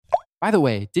By the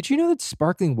way, did you know that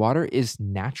sparkling water is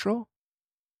natural?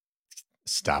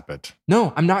 Stop it,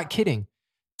 No, I'm not kidding.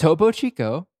 Topo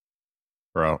Chico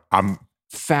bro. I'm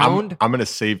gonna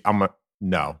save.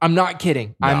 No. I'm not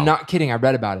kidding. No. I'm not kidding. I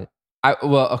read about it.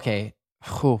 Okay.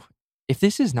 Whew. If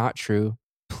this is not true,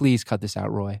 please cut this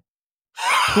out, Roy.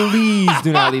 Please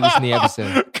do not leave this in the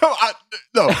episode. Come on.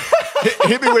 No.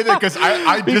 Hit me with it because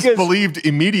I just believed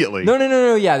immediately.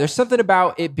 No. Yeah, there's something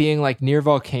about it being like near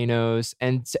volcanoes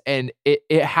and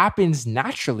it happens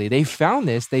naturally. They found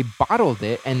this, they bottled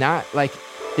it, and that like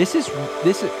this is you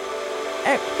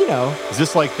know. Is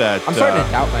this like that? I'm starting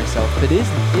to doubt myself, but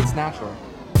it's natural.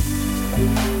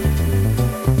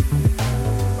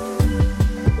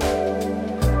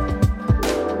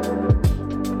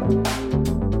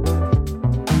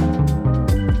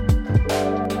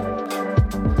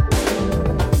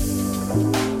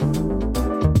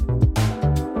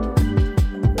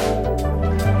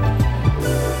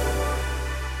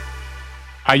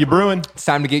 How you brewing? It's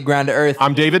time to get ground to earth.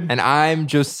 I'm David. And I'm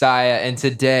Josiah. And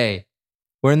today,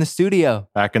 we're in the studio.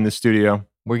 Back in the studio.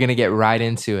 We're going to get right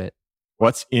into it.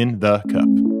 What's in the cup?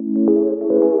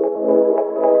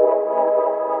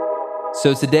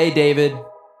 So today, David,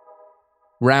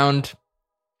 round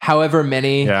however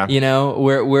many, you know,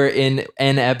 we're in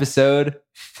an episode.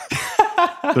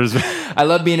 I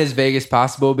love being as vague as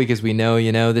possible because we know,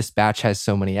 you know, this batch has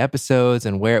so many episodes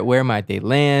and where might they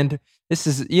land? This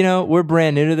is, you know, we're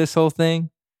brand new to this whole thing,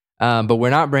 but we're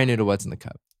not brand new to what's in the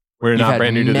cup. We're not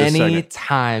brand new to this segment. Many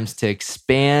times to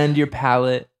expand your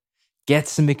palate, get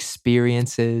some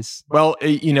experiences. Well,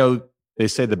 you know, they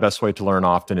say the best way to learn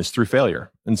often is through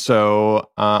failure. And so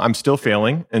I'm still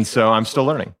failing, and so I'm still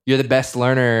learning. You're the best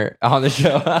learner on the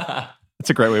show. That's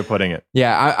a great way of putting it.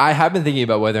 Yeah, I have been thinking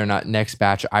about whether or not next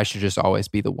batch I should just always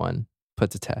be the one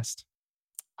put to test.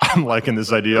 I'm liking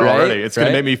this idea already. It's going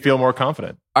to make me feel more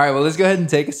confident. All right, well, let's go ahead and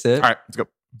take a sip. All right, let's go.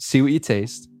 See what you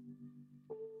taste.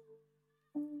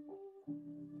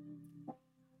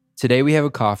 Today we have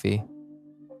a coffee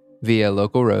via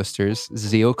local roasters,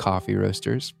 Zeal Coffee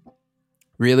Roasters.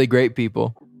 Really great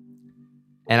people.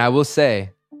 And I will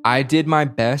say, I did my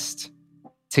best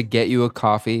to get you a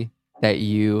coffee that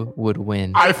you would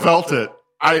win. I felt it.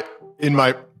 In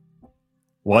my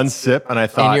one sip, and I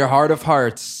thought... In your heart of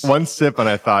hearts. One sip, and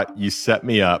I thought, you set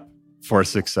me up for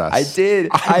success. I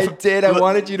did. I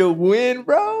wanted you to win,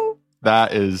 bro.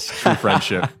 That is true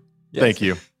friendship. Yes. Thank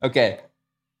you. Okay.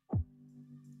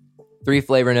 3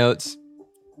 flavor notes.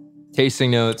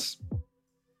 Tasting notes.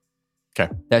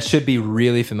 Okay. That should be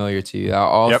really familiar to you.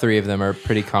 All 3 of them are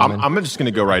pretty common. I'm just going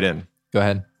to go right in. Go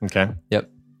ahead. Okay. Yep.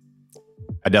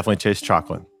 I definitely taste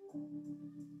chocolate.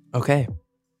 Okay.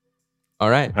 All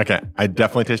right. Okay. I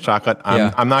definitely taste chocolate.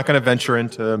 I'm not going to venture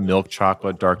into milk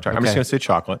chocolate, dark chocolate. Okay. I'm just going to say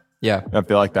chocolate. Yeah. I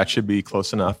feel like that should be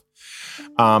close enough.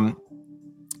 I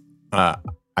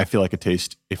feel like it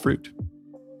tastes a fruit.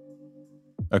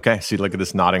 Okay. See, look at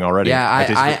this nodding already.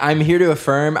 Yeah, I'm here to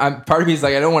affirm. Part of me is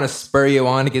like, I don't want to spur you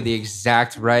on to get the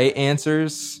exact right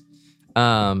answers.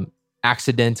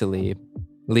 Accidentally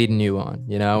leading you on.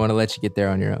 You know, I want to let you get there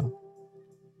on your own.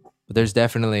 But there's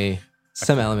definitely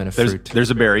some element of fruit.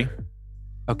 There's a berry.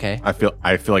 Okay. I feel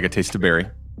like it tastes a berry.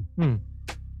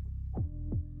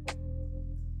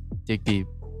 Dig deep.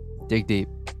 I'll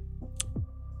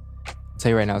tell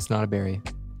you right now, it's not a berry.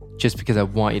 Just because I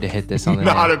want you to hit this on the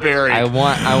Not nail. a berry. I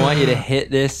want you to hit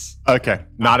this. Okay.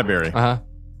 Not a berry.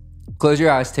 Close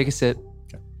your eyes. Take a sip.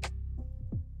 Okay.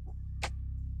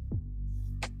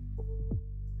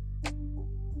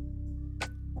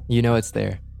 You know it's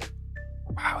there.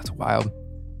 Wow, it's wild.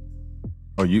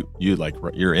 Oh,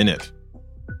 you're in it.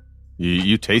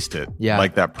 You taste it. Yeah.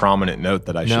 Like that prominent note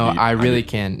that I should. No, I really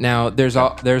can. Now, there's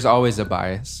always a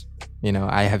bias. You know,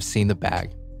 I have seen the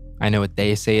bag. I know what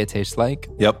they say it tastes like.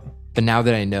 Yep. But now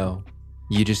that I know,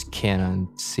 you just can't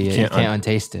unsee it. You can't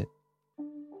untaste it.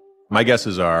 My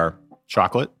guesses are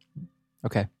chocolate.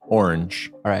 Okay.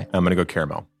 Orange. All right. I'm going to go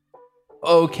caramel.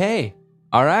 Okay.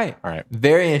 All right.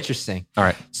 Very interesting. All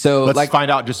right. So let's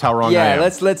find out just how wrong I am.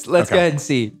 Yeah, let's go ahead and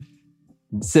see.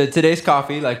 So today's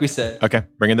coffee, like we said. Okay.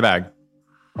 Bring in the bag.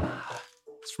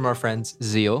 It's from our friends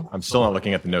Zeal. I'm still not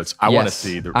looking at the notes. I want to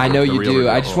see the I know you do. real.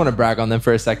 I just want to brag on them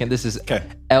for a second. This is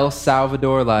El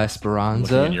Salvador La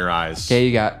Esperanza. Looking in your eyes. Okay,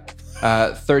 you got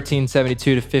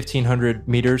 1372 to 1500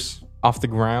 meters off the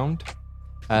ground.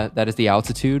 That is the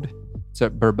altitude. It's a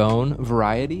Bourbon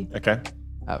variety. Okay.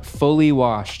 Fully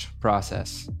washed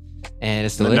process. And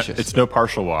it's delicious. It's no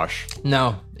partial wash.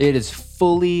 No, it is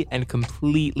fully and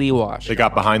completely washed. They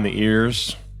got behind the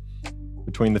ears,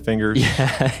 between the fingers.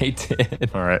 Yeah, they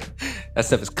did. All right. That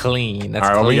stuff is clean. That's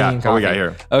all right, clean. what we got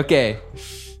here? Okay.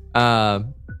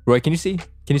 Roy, can you see?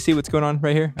 Can you see what's going on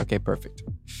right here? Okay, perfect.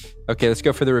 Okay, let's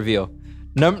go for the reveal.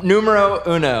 Numero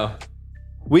uno.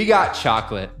 We got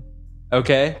chocolate.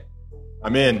 Okay.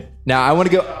 I'm in. Now I want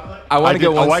to go. I want to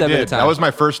go one step at a time. That was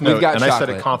my first note, and chocolate. I said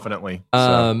it confidently.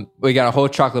 So. We got a whole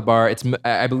chocolate bar.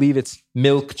 I believe it's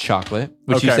milk chocolate,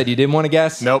 which you said you didn't want to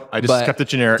guess. Nope, I just kept it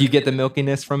generic. Do you get the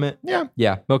milkiness from it?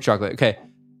 Yeah, milk chocolate. Okay,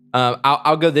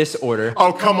 I'll go this order.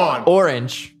 Oh, come on,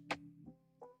 orange.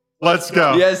 Let's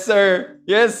go. Yes, sir.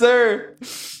 Yes, sir.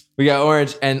 We got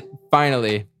orange, and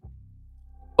finally,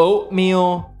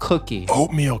 oatmeal cookie.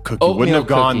 Wouldn't have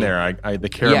gone there. The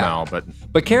caramel,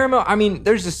 but caramel. I mean,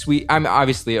 there's a sweet. I mean,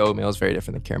 obviously, oatmeal is very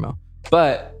different than caramel,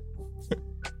 but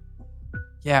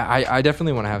yeah, I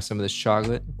definitely want to have some of this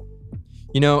chocolate.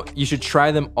 You know, you should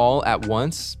try them all at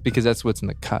once because that's what's in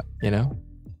the cup. You know.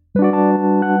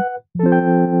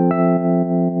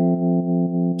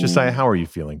 Josiah, how are you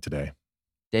feeling today?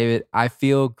 David, I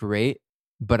feel great,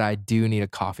 but I do need a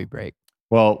coffee break.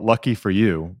 Well, lucky for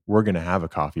you, we're going to have a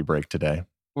coffee break today.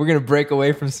 We're going to break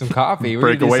away from some coffee.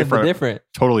 We're going to do something different.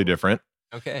 Totally different.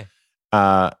 Okay.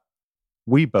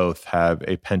 We both have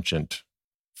a penchant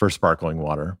for sparkling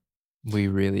water. We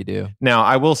really do. Now,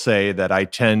 I will say that I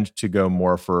tend to go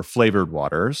more for flavored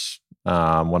waters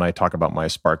when I talk about my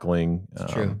sparkling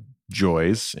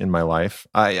joys in my life.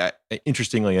 I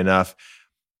interestingly enough,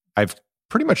 I've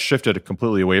pretty much shifted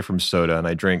completely away from soda, and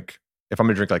if I'm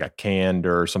going to drink like a canned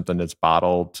or something that's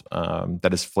bottled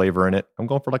that has flavor in it, I'm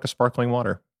going for like a sparkling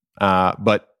water.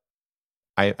 But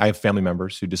I have family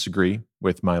members who disagree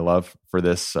with my love for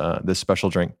this special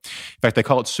drink. In fact, they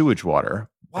call it sewage water.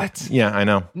 What? Yeah, I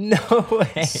know. No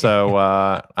way. So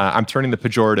I'm turning the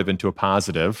pejorative into a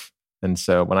positive. And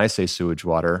so when I say sewage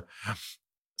water,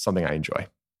 something I enjoy.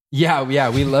 Yeah,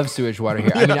 we love sewage water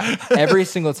here. I mean, every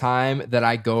single time that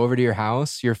I go over to your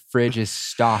house, your fridge is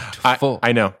stocked full.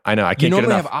 I know. I can't get enough. You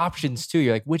normally have options too.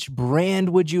 You're like, which brand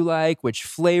would you like? Which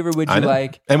flavor would you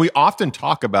like? And we often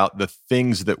talk about the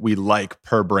things that we like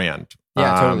per brand.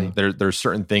 Yeah, totally. There's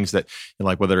certain things that,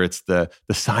 like, whether it's the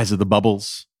size of the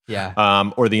bubbles,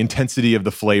 or the intensity of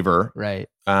the flavor. Right.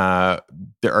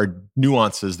 There are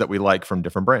nuances that we like from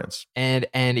different brands. And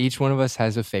each one of us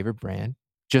has a favorite brand.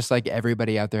 Just like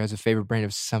everybody out there has a favorite brand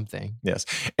of something. Yes.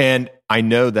 And I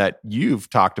know that you've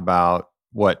talked about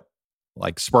what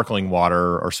like sparkling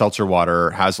water or seltzer water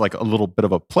has like a little bit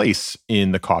of a place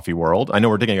in the coffee world. I know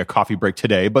we're taking a coffee break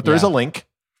today, but there's a link.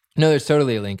 No, there's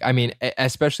totally a link. I mean,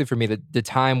 especially for me, the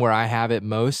time where I have it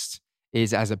most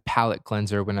is as a palate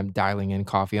cleanser when I'm dialing in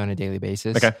coffee on a daily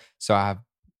basis. Okay. So I have,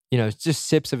 just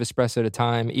sips of espresso at a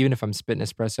time. Even if I'm spitting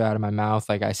espresso out of my mouth,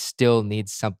 like I still need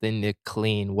something to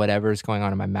clean whatever's going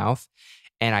on in my mouth.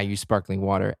 And I use sparkling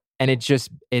water. And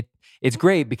it's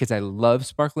great because I love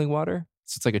sparkling water.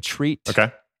 So it's like a treat.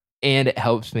 Okay. And it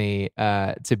helps me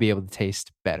to be able to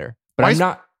taste better.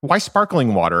 But why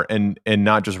sparkling water and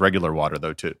not just regular water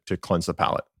though to cleanse the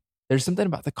palate? There's something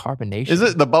about the carbonation. Is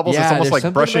it the bubbles? Yeah, it's almost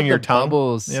like brushing your tongue.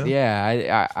 Bubbles.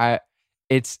 Yeah.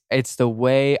 It's the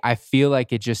way I feel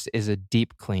like it just is a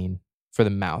deep clean for the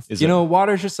mouth.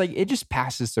 Water's just like, it just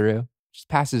passes through, just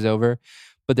passes over.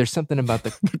 But there's something about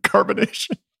the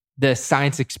carbonation, the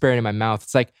science experiment in my mouth.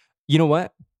 It's like, you know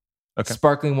what? Okay.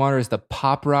 Sparkling water is the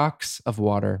Pop Rocks of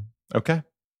water. Okay.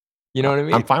 You know what I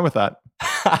mean? I'm fine with that.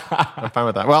 I'm fine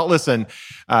with that. Well, listen,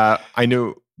 I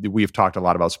know we've talked a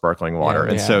lot about sparkling water.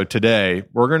 And so today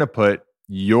we're going to put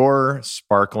your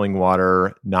sparkling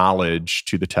water knowledge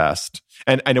to the test.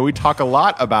 And I know we talk a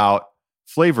lot about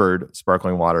flavored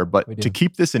sparkling water, but to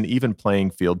keep this an even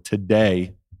playing field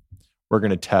today, we're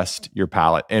going to test your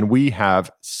palate. And we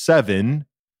have 7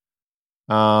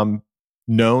 known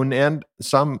and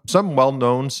some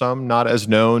well-known, some not as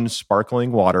known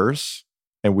sparkling waters.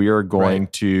 And we are going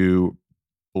to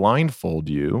blindfold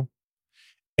you,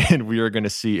 and we are going to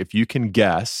see if you can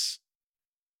guess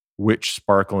which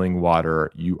sparkling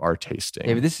water you are tasting.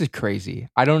 David, this is crazy.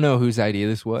 I don't know whose idea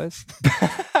this was,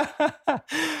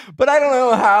 but I don't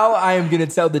know how I am going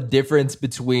to tell the difference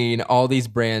between all these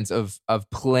brands of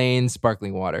plain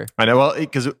sparkling water. I know, well,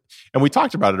 and we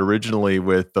talked about it originally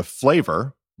with the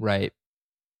flavor. Right.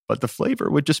 But the flavor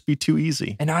would just be too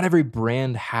easy. And not every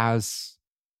brand has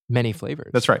many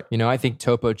flavors. That's right. I think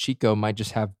Topo Chico might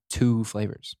just have 2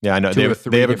 flavors. Yeah, I know. They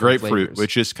have a grapefruit,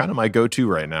 which is kind of my go-to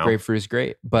right now. Grapefruit is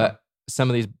great, but some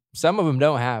of them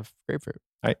don't have grapefruit.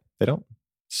 Right? They don't.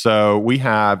 So we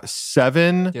have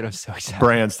 7 Dude, I'm so excited.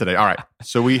 brands today. All right.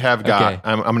 So we have got. Okay.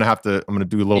 I'm gonna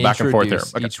do a little back and forth there.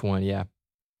 Okay. Each one, yeah.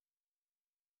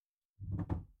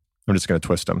 I'm just gonna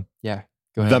twist them. Yeah.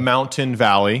 Go ahead. The Mountain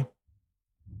Valley.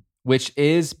 Which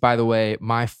is, by the way,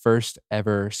 my first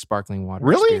ever sparkling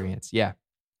water experience. Yeah.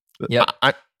 Yep.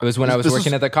 It was when I was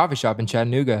working at the coffee shop in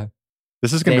Chattanooga.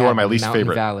 This is going to be one of my least Mountain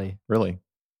favorite. Valley. Really?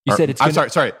 You said it's. I'm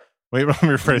sorry. Wait, let me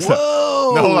rephrase that.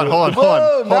 Whoa! No, hold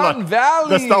on. Mountain Valley.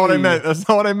 That's not what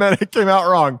I meant. It came out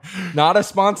wrong. Not a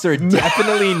sponsor.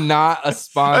 Definitely not a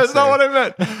sponsor. That's not what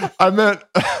I meant.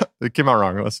 It came out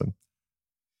wrong. Listen.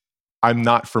 I'm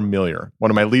not familiar. One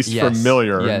of my least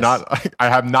familiar. Yes. I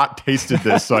have not tasted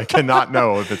this, so I cannot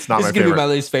know if it's not my favorite. This is going to be my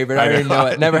least favorite. I already know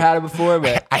it. Never had it before,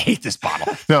 but I hate this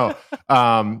bottle. No.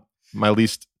 My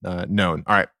least known.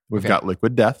 All right. We've got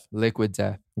Liquid Death. Liquid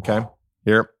Death. Okay.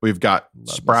 Here we've got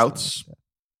Love Sprouts.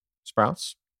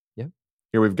 Sprouts. Yep.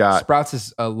 Here we've got Sprouts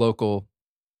is a local.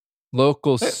 Well,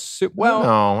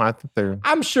 no, I think they're.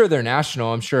 I'm sure they're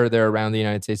national. I'm sure they're around the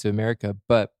United States of America,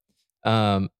 but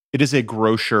it is a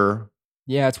grocer.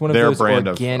 Yeah, it's one of their those brand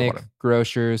organic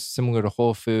grocers, similar to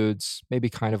Whole Foods, maybe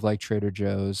kind of like Trader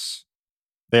Joe's.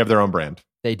 They have their own brand.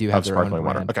 They do have their own sparkling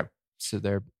water. brand. Okay. So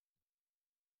they're.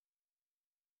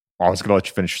 I was going to let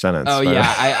you finish your sentence. Oh yeah,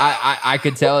 I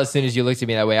could tell as soon as you looked at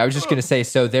me that way. I was just going to say,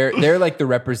 so they're like the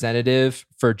representative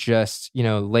for just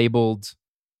labeled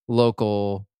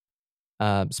local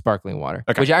sparkling water,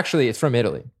 which actually it's from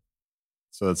Italy.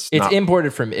 So it's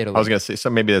imported from Italy. I was going to say,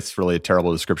 so maybe that's really a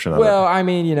terrible description of it. Well, I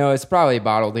mean, it's probably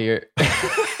bottled here.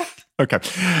 Okay,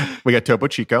 we got Topo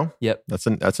Chico. Yep, that's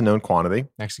a known quantity.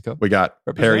 Mexico. We got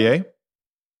Perrier.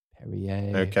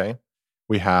 Perrier. Okay,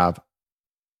 we have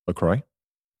LaCroix.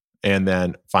 And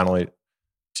then finally,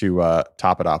 to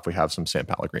top it off, we have some San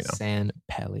Pellegrino. San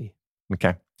Pelli.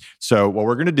 Okay. So what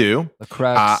we're going to do,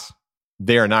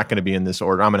 they are not going to be in this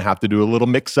order. I'm going to have to do a little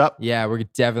mix up. Yeah, we're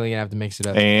definitely going to have to mix it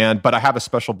up. But I have a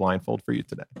special blindfold for you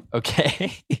today.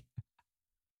 Okay. It's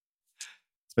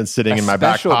been sitting in my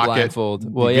back pocket.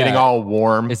 Blindfold. Well, getting all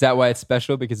warm. Is that why it's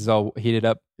special? Because it's all heated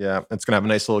up? Yeah. It's going to have a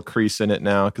nice little crease in it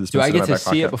now. Do I get to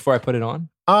see it before I put it on?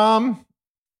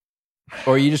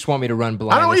 Or you just want me to run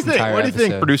blind? I don't know what you think. What do you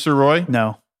think, Producer Roy?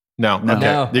 No. Okay.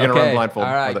 You're going to run blindfold.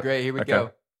 All right, great. Here we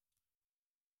go.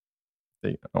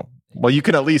 Well, you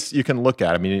can look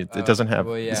at it. I mean, it doesn't have,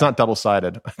 it's not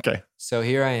double-sided. Okay. So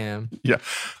here I am. Yeah.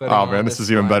 Oh man, this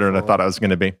is even better than I thought I was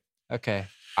going to be. Okay.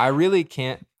 I really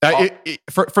can't.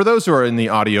 For those who are in the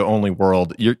audio-only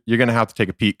world, you're going to have to take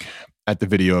a peek at the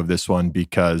video of this one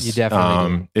because you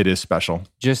definitely it is special.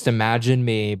 Just imagine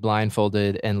me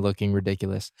blindfolded and looking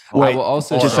ridiculous. Wait, I will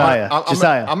also Josiah.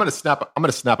 I'm going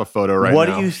to snap a photo right now. What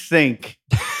do you think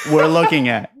we're looking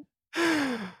at?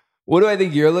 What do I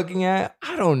think you're looking at?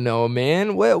 I don't know,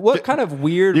 man. What kind of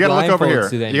weird you gotta look over here.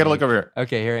 Do they you got to look over here.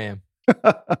 Okay, here I am.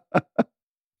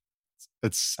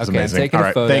 It's okay, amazing. I'm taking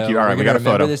a photo. Thank you. All right, we got a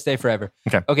photo. Remember this day forever.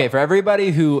 Okay. For everybody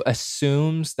who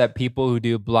assumes that people who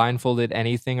do blindfolded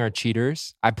anything are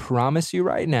cheaters, I promise you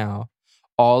right now,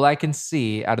 all I can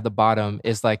see out of the bottom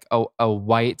is like a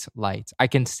white light. I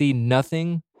can see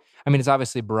nothing. I mean, it's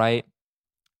obviously bright.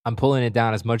 I'm pulling it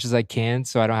down as much as I can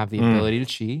so I don't have the ability to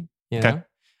cheat. Okay.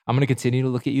 I'm going to continue to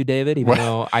look at you, David, even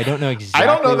though I don't know exactly. I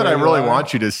don't know that I really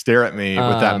want you to stare at me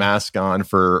with that mask on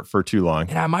for too long.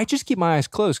 And I might just keep my eyes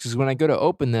closed because when I go to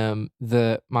open them,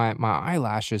 my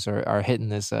eyelashes are hitting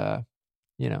this.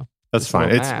 That's fine.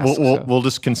 We'll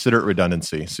just consider it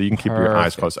redundancy, so you can keep your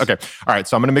eyes closed. Okay. All right.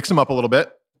 So I'm going to mix them up a little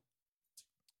bit.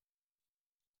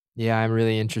 Yeah, I'm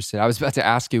really interested. I was about to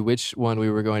ask you which one we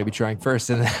were going to be trying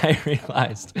first, and then I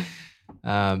realized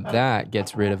that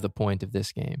gets rid of the point of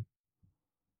this game.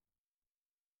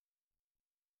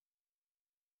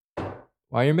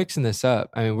 While you're mixing this up,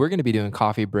 I mean, we're going to be doing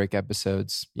coffee break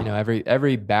episodes.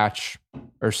 Every batch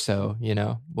or so.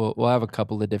 We'll have a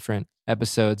couple of different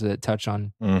episodes that touch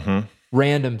on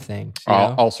random things.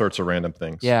 All sorts of random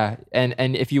things. Yeah,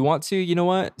 and if you want to, you know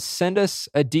what? Send us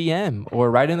a DM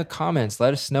or write in the comments.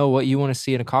 Let us know what you want to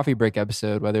see in a coffee break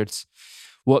episode. Whether it's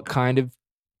what kind of,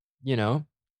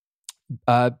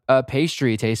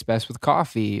 pastry tastes best with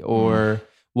coffee, or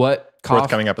what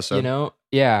forthcoming episode.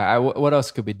 What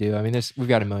else could we do? I mean, we've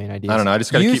got a million ideas. I don't know. I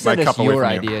just got to keep my cup away from your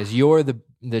ideas. You're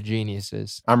the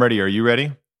geniuses. I'm ready. Are you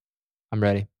ready? I'm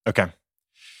ready. Okay.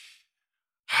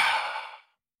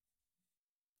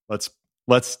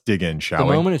 Let's dig in, shall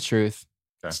we? The moment of truth.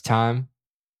 Okay. It's time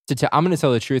to I'm going to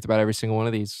tell the truth about every single one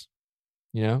of these.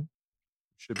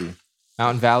 Should be.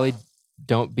 Mountain Valley,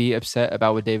 don't be upset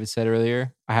about what David said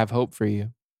earlier. I have hope for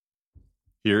you.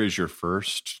 Here is your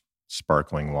first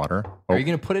sparkling water. Are you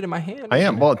going to put it in my hand? I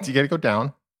am. Well, you got to go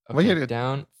down. Okay, well, you gotta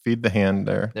down. Feed the hand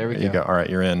there. There we go. You go. All right,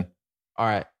 you're in. All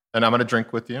right. And I'm going to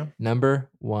drink with you. Number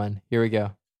 1. Here we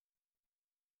go.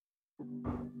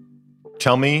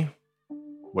 Tell me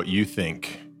what you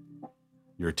think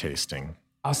you're tasting.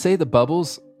 I'll say the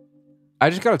bubbles. I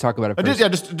just got to talk about it first.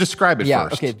 Just describe it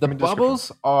first. Okay. The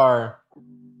bubbles are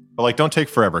But like, don't take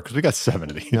forever because we got 7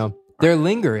 of these. No, they're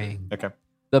lingering. Okay.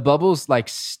 The bubbles like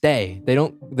stay. They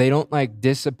don't like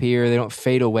disappear. They don't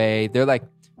fade away. They're like,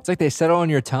 it's like they settle on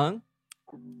your tongue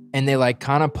and they like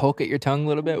kind of poke at your tongue a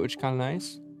little bit, which is kind of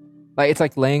nice. Like it's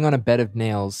like laying on a bed of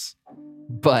nails,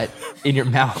 but in your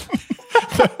mouth.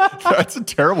 That's a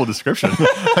terrible description.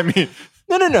 I mean,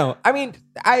 No. I mean,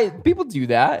 people do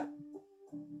that.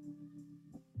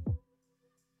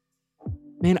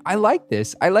 Man, I like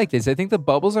this. I think the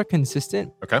bubbles are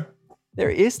consistent. okay. There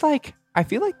is like, I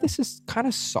feel like this is kind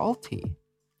of salty.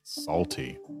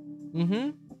 Salty.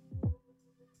 Mm-hmm.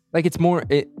 Like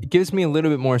it gives me a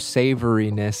little bit more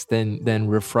savoriness than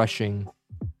refreshing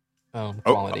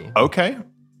quality. Okay.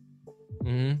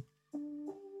 Mm-hmm.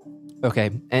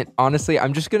 Okay. And honestly,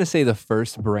 I'm just going to say the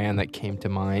first brand that came to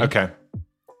mind. Okay.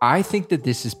 I think that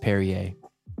this is Perrier.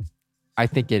 I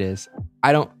think it is.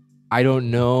 I don't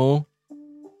know.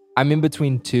 I'm in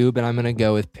between two, but I'm going to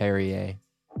go with Perrier.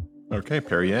 Okay.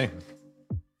 Perrier.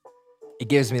 It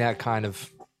gives me that kind of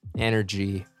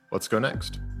energy. Let's go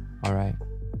next. All right.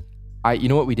 You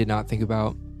know what we did not think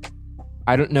about?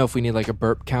 I don't know if we need like a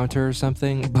burp counter or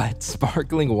something, but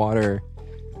sparkling water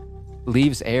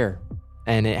leaves air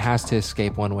and it has to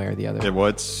escape one way or the other.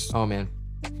 What's... Oh man.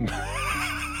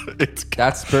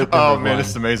 That's burp Oh number man, one.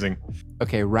 it's amazing.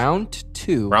 Okay, round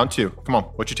two. Round 2. Come on.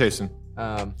 What you tasting?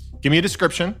 Give me a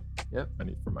description. Yep. I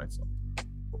need for myself.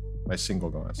 My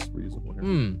single glass reusable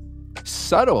here.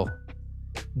 Subtle.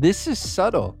 This is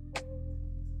subtle.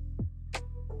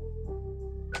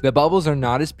 The bubbles are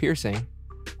not as piercing.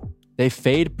 They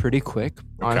fade pretty quick,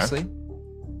 honestly.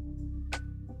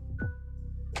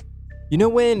 You know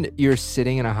when you're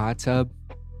sitting in a hot tub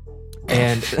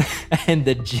and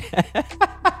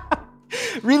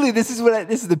really this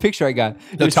is the picture I got.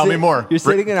 No, tell me more. You're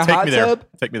sitting in a hot tub.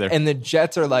 Take me there. And the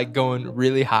jets are like going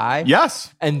really high.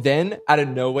 Yes. And then out of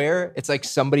nowhere, it's like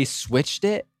somebody switched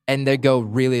it and they go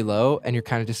really low and you're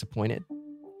kind of disappointed.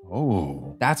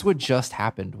 Oh. That's what just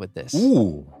happened with this.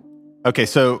 Ooh. Okay,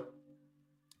 so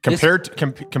compared this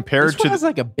to one has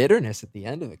like a bitterness at the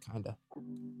end of it, kind of.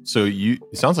 So it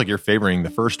sounds like you're favoring the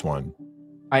first one.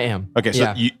 I am. Okay,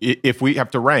 so yeah. if we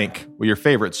have to rank your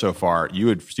favorites so far, you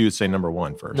would say number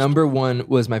 1 first. Number 1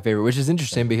 was my favorite, which is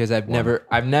interesting because I've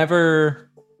never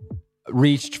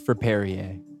reached for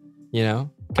Perrier. You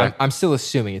know, okay. I'm still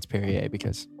assuming it's Perrier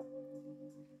because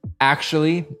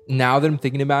actually, now that I'm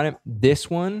thinking about it, this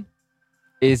one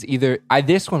is either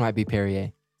this one might be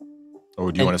Perrier. Oh,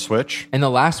 do you want to switch? And the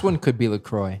last one could be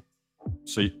LaCroix.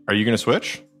 So are you going to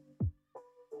switch?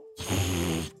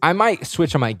 I might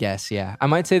switch on my guess, yeah. I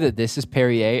might say that this is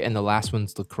Perrier and the last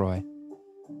one's LaCroix.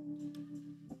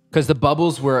 Because the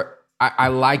bubbles were... I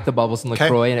like the bubbles in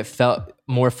LaCroix and it felt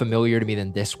more familiar to me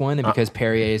than this one. And because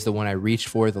Perrier is the one I reached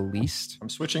for the least. I'm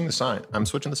switching the sign.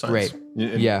 Great.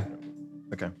 Yeah.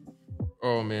 Okay.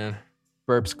 Oh, man.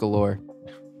 Burps galore.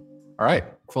 All right.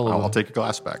 I'll take a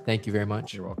glass back. Thank you very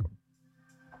much. You're welcome.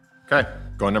 Okay.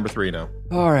 Going number 3 now.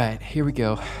 All right. Here we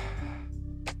go.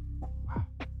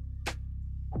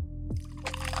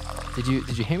 Did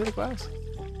you hand me the glass?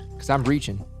 Because I'm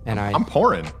reaching and I'm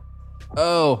pouring.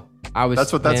 Oh, I was.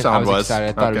 That's what that sound was. Excited.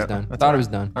 I thought it was done. That's Thought it was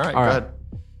done. All right, go ahead.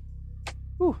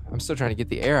 Whew, I'm still trying to get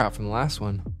the air out from the last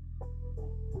one.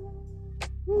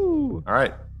 Woo. All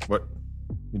right. What?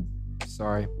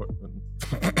 Sorry.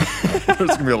 There's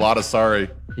gonna be a lot of sorry.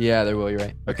 Yeah, there will. You're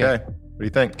right. Okay. What do you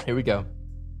think? Here we go.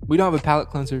 We don't have a palate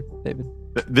cleanser, David.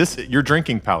 You're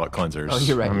drinking palate cleansers. Oh,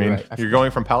 you're right. I mean, you're right. you're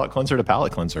going from palate cleanser to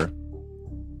palate cleanser.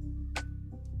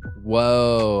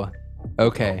 Whoa.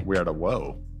 Okay. We're at a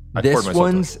whoa. This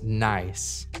one's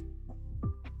nice.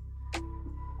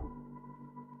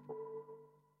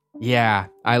 Yeah,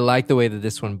 I like the way that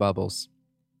this one bubbles.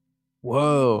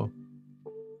 Whoa.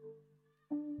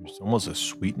 There's almost a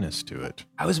sweetness to it.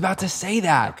 I was about to say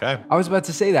that. Okay. I was about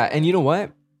to say that. And you know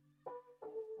what?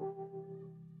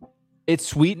 It's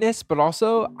sweetness, but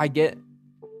also I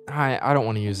don't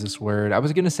want to use this word. I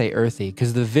was going to say earthy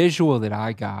because the visual that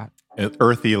I got.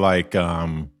 Earthy like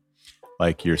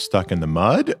you're stuck in the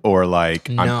mud or like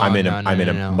I'm in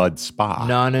a mud spa.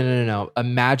 No.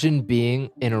 Imagine being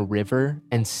in a river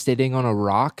and sitting on a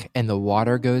rock and the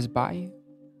water goes by you.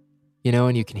 You know,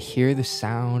 and you can hear the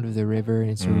sound of the river and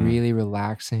it's really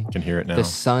relaxing. Can hear it now. The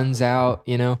sun's out,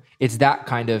 you know. It's that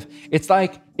kind of, it's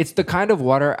the kind of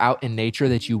water out in nature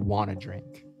that you want to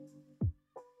drink.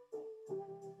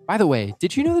 By the way,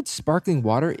 did you know that sparkling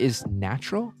water is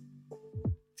natural?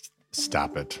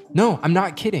 Stop it. No, I'm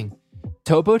not kidding.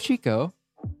 Topo Chico.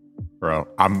 Bro,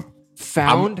 I'm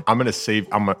going to save,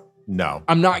 no.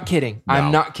 I'm not kidding. No.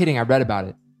 I'm not kidding. I read about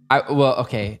it.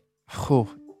 Okay.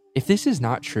 If this is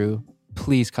not true,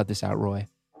 Please cut this out, Roy.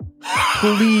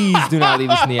 Please do not leave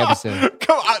this in the episode.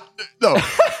 Come on. No.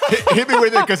 Hit me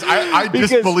with it because I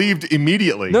disbelieved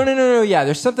immediately. No. Yeah,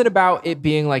 there's something about it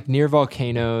being like near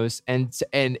volcanoes and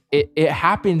it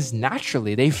happens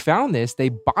naturally. They found this, they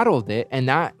bottled it, and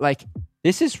that like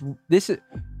this is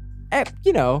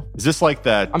you know. Is this like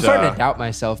that? I'm starting to doubt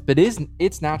myself, but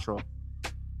it's natural.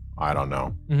 I don't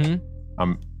know.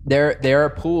 Mm-hmm. There are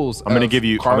pools. I'm going to give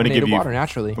you water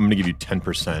naturally. I'm going to give you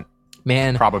 10%.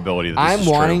 Man, probability that this I'm is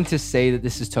wanting true. to say that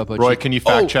this is Topo Chico. Roy, can you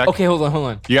fact check? Okay, hold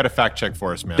on. You got to fact check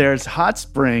for us, man. There's hot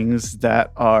springs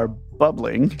that are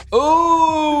bubbling.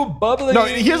 Oh, bubbling. No,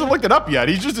 he hasn't looked it up yet.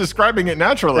 He's just describing it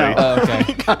naturally. No. Oh, okay.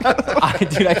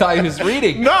 Dude, I thought he was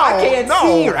reading. No, I can't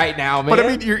see right now, man. But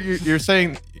I mean, you're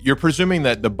saying, you're presuming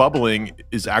that the bubbling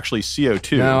is actually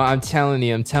CO2. No, I'm telling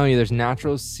you, there's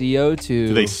natural CO2.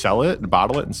 Do they sell it and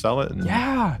bottle it and sell it?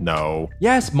 Yeah. No.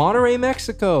 Yes, Monterrey,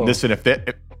 Mexico. Listen,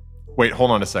 wait,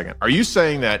 hold on a second. Are you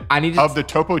saying that of the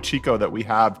Topo Chico that we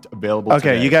have available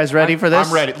Okay, today, you guys ready for this?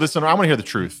 I'm ready. Listen, I want to hear the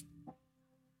truth.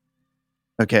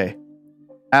 Okay.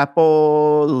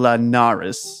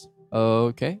 Apollinaris.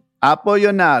 Okay.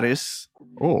 Apollinaris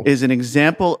Oh. is an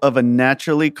example of a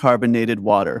naturally carbonated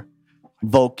water.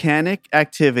 Volcanic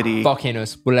activity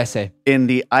Volcanoes, what did I say? in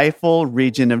the Eifel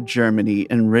region of Germany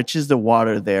enriches the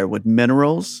water there with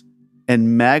minerals,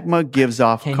 and magma gives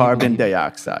off Can you carbon believe it?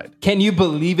 dioxide. Can you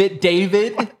believe it,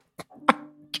 David?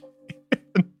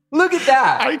 Look at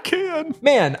that. I can.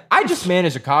 Man, I just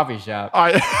manage a coffee shop.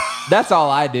 That's all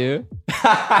I do.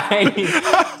 I'm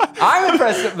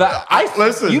impressed. But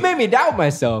Listen. You made me doubt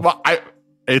myself. Well,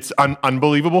 it's an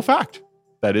unbelievable fact.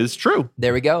 That is true.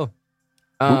 There we go.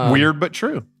 Weird, but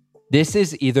true. This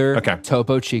is either Okay.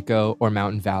 Topo Chico or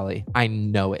Mountain Valley. I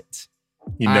know it.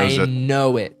 He knows I it.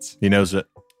 know it. He knows it.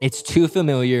 It's too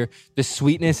familiar. The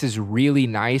sweetness is really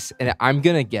nice, and I'm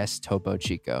gonna guess Topo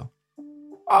Chico.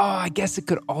 Oh, I guess it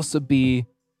could also be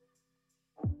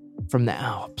from the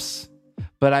Alps,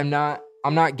 but I'm not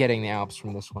getting the Alps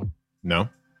from this one. No?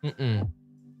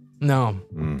 No.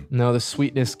 Mm. No, the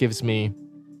sweetness gives me.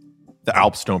 The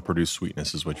Alps don't produce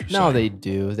sweetness, is what you're saying. No, they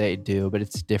do, but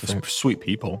it's different. It's sweet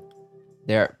people.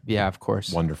 Yeah, of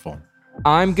course. Wonderful.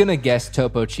 I'm gonna guess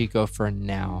Topo Chico for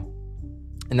now,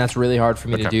 and that's really hard for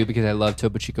me to Okay. do because I love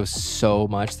Topo Chico so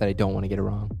much that I don't want to get it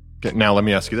wrong. Okay, now let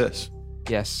me ask you this.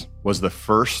 Yes, Was the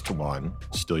first one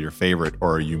still your favorite,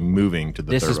 or are you moving to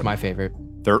the this third is one? my favorite.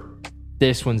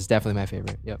 This one's definitely my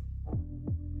favorite. Yep.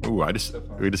 Ooh,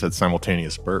 we just had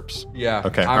simultaneous burps. Yeah.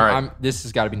 Okay, all right. This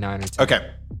has got to be 9 or 10.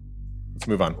 Okay, let's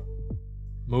move on.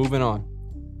 Moving on.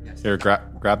 Here,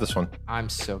 grab this one. I'm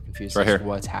so confused Right as to here.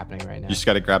 what's happening right now. You just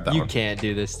got to grab that You one. can't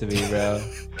do this to me, bro.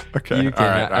 Okay, You all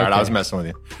right. cannot- I was okay. messing with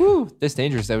you. Whew, that's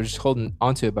dangerous. I was just holding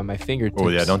onto it by my fingertips. Oh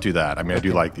yeah, don't do that. I mean, I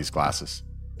do like these glasses.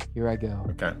 Here I go.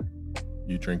 Okay,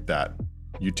 you drink that.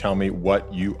 You tell me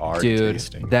what you are Dude,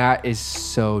 tasting. that is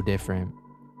so different.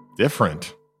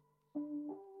 Different.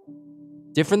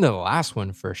 Different than the last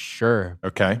one for sure.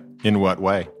 Okay, in what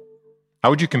way? How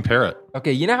would you compare it?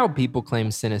 Okay, you know how people claim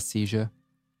synesthesia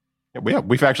Yeah,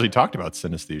 we've actually talked about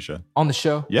synesthesia. on the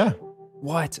show? Yeah.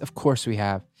 What? Of course we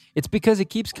have. It's because it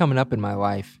keeps coming up in my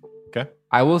life. Okay.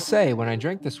 I will say, when I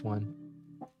drink this one,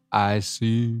 I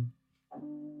see.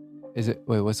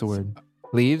 What's the word?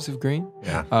 Leaves of green?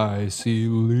 Yeah. I see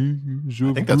leaves of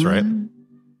I think that's right. green.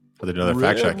 For another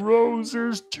fact check.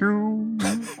 Roses too.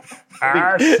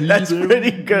 That's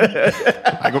pretty good.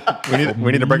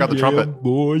 We need to break out the trumpet.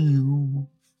 Boy, you.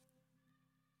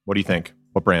 What do you think?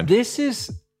 What brand? This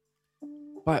is,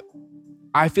 but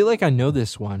I feel like I know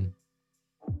this one.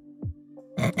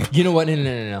 You know what?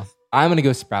 No. I'm going to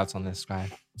go Sprouts on this guy.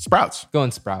 Sprouts.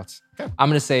 Going Sprouts. Okay. I'm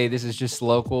going to say this is just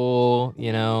local,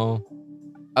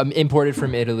 imported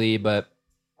from Italy, but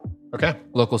Okay.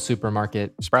 local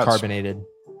supermarket. Sprouts. Carbonated.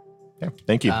 Okay.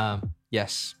 Thank you.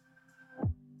 Yes.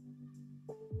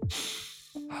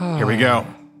 Here we go.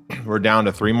 We're down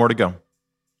to 3 more to go.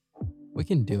 We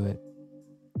can do it.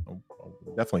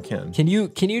 We definitely can. Can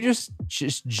you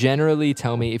just generally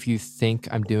tell me if you think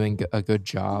I'm doing a good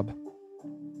job?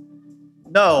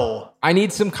 No. I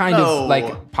need some kind No. of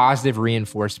like positive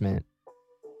reinforcement.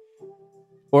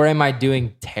 Or am I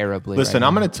doing terribly? Listen, right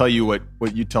I'm now? going to tell you what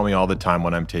you tell me all the time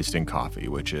when I'm tasting coffee,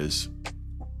 which is,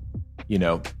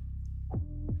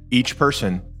 each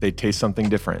person, they taste something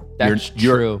different. That's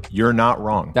true. You're not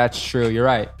wrong. That's true. You're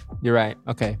right.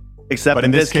 Okay. Except But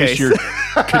in this case, you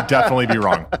could definitely be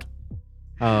wrong.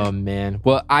 Oh man.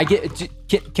 Well, I get.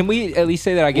 Can we at least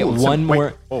say that I get Ooh, one wait.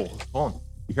 more? Oh, hold on.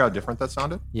 You hear how different that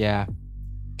sounded? Yeah.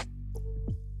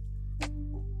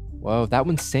 Whoa, that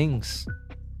one sings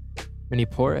when you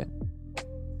pour it.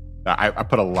 I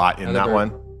put a lot in Another that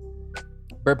burp.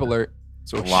 one. Burp alert.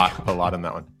 A lot in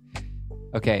that one.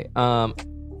 Okay. All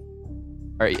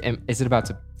right. Is it about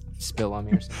to spill on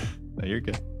me or something? No, you're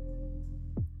good.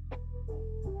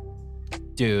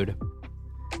 Dude.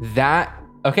 That.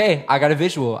 Okay. I got a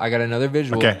visual. I got another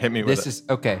visual. Okay, hit me with it. This is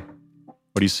okay.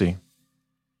 What do you see?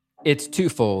 It's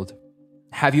twofold.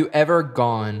 Have you ever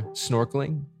gone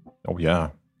snorkeling? Oh yeah,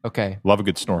 Okay. love a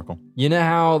good snorkel. You know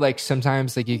how like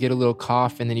sometimes like you get a little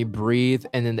cough and then you breathe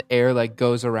and then the air like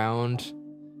goes around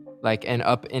like and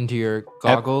up into your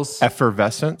goggles?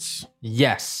 Effervescence.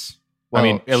 Yes. I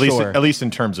mean, Well, sure. at least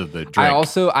in terms of the drink.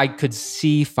 I could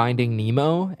see Finding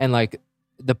Nemo and like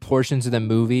the portions of the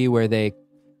movie where they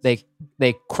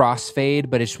crossfade,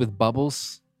 but it's with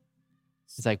bubbles.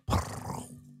 It's like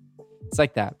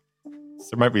that.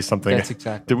 There might be something. That's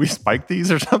exactly. Did we spike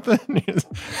these or something?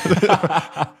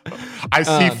 I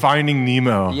see Finding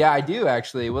Nemo. Yeah, I do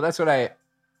actually. Well, that's what I.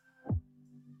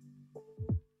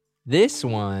 This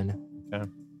one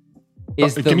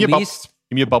is the least.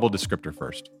 Give me a bubble descriptor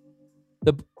first.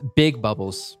 The big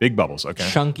bubbles, Big bubbles. Okay.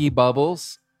 chunky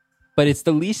bubbles, but it's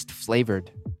the least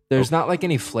flavored. There's not like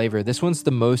any flavor. This one's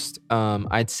the most.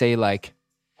 I'd say like,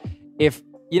 if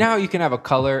you know how you can have a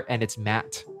color and it's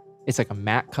matte. It's like a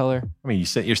matte color. I mean, you're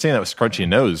saying that with scrunchy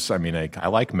nose. I mean, I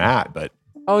like matte, but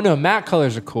Oh no, matte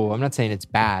colors are cool. I'm not saying it's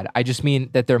bad. I just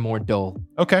mean that they're more dull.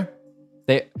 okay.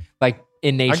 They like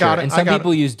in nature. got it. And I some got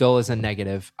people use dull as a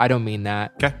negative. I don't mean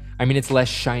that. Okay. I mean it's less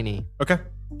shiny. Okay.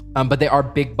 But they are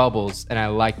big bubbles, and I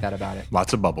like that about it.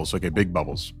 Lots of bubbles. Okay, big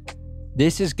bubbles.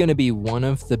 This is gonna be one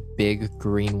of the big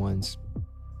green ones.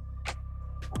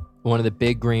 One of the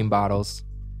big green bottles.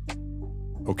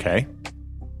 Okay.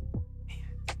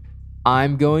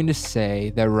 I'm going to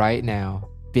say that right now,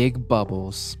 Big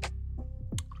Bubbles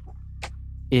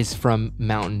is from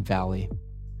Mountain Valley.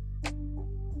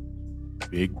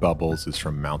 Big Bubbles is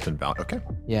from Mountain Valley. Okay.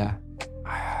 Yeah.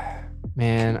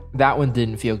 Man, that one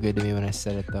didn't feel good to me when I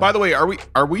said it though. By the way,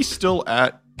 are we still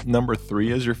at number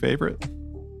 3 as your favorite?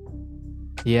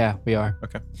 Yeah, we are.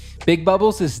 Okay. Big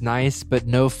Bubbles is nice, but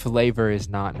no flavor is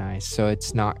not nice. So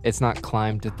it's not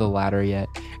climbed the ladder yet.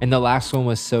 And the last one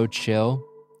was so chill.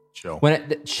 Chill.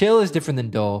 Chill is different than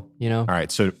dull, you know? All right,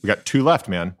 so we got 2 left,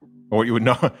 man. Or you would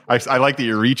know. I like that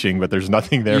you're reaching, but there's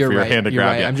nothing there for your hand to You're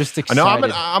grab right. yet. I'm just excited. No,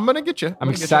 I'm gonna get you. I'm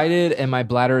excited, and my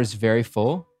bladder is very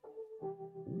full.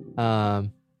 No,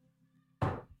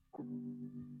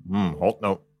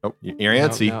 you're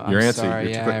antsy. No, you're I'm antsy. sorry.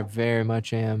 You're too Yeah, quick. I very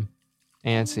much am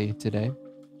antsy today.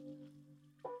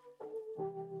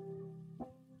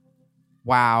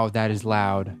 Wow, that is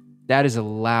loud. That is a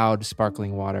loud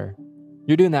sparkling water.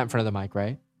 You're doing that in front of the mic,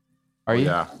 right? Are you?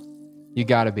 Yeah. You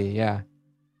gotta be, yeah.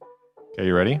 Okay,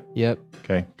 you ready? Yep.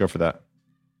 Okay, go for that.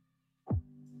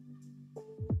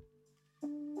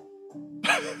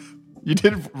 You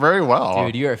did very well.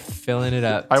 Dude, you are filling it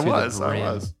up. I to the was.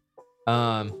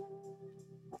 brim.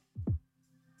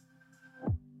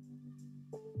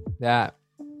 That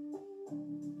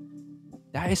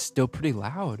is still pretty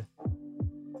loud.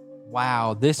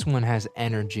 Wow, this one has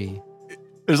energy.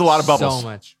 There's a lot of bubbles. So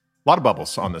much. A lot of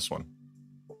bubbles on this one.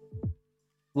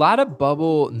 A lot of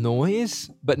bubble noise,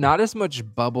 but not as much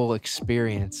bubble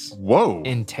experience Whoa.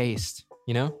 in taste.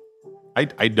 You know? I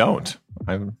don't.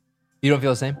 You don't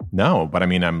feel the same? No, but I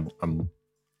mean I'm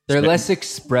They're less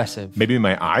expressive. maybe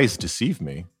my eyes deceive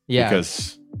me. Yeah.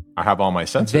 Because I have all my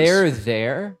senses. They're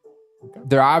there.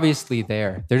 They're obviously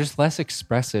there. They're just less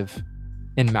expressive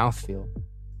in mouthfeel.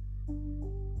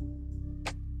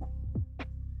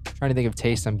 Trying to think of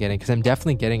taste I'm getting, because I'm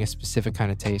definitely getting a specific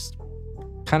kind of taste.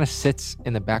 Kind of sits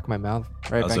in the back of my mouth,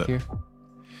 right Does back it?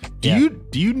 here.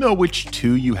 Do you know which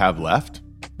 2 you have left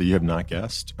that you have not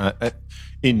guessed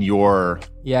in your?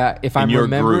 Yeah, if I'm your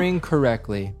remembering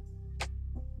correctly,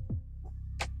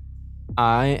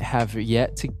 I have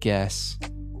yet to guess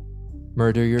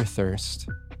Murder Your Thirst.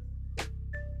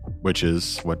 Which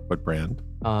is what brand?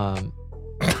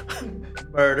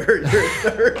 Murder your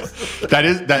thirst. That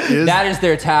is That is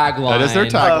their tagline. That is their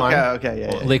tagline. Okay,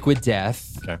 yeah. Liquid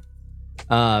Death. Okay.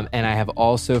 And I have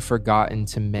also forgotten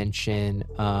to mention.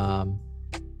 Wait,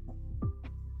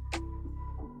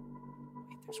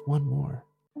 there's one more.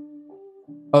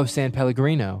 Oh, San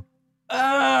Pellegrino.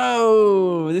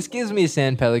 Oh, this gives me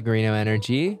San Pellegrino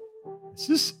energy.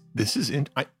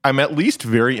 I'm at least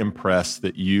very impressed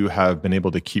that you have been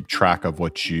able to keep track of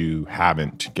what you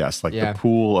haven't guessed, like Yeah. the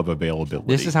pool of availability.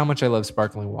 This is how much I love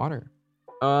sparkling water.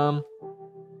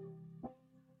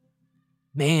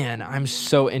 Man, I'm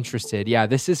so interested. Yeah,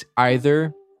 this is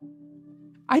either.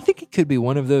 I think it could be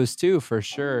one of those two for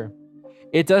sure.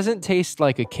 It doesn't taste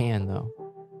like a can though.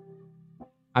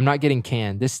 I'm not getting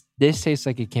canned. This tastes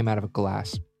like it came out of a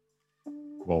glass.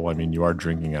 Well, I mean, you are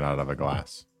drinking it out of a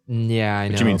glass. Yeah, I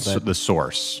know. But you mean the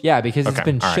source? Yeah, because it's Okay,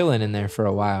 been all right. chilling in there for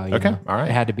a while. You know? All right.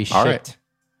 It had to be All right. shipped.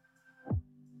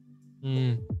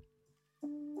 Mm.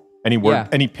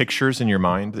 Any pictures in your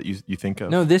mind that you think of?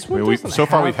 No, this one doesn't so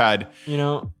far have, we've had, you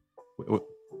know,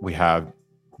 we have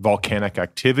volcanic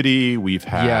activity. We've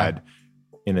had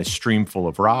in a stream full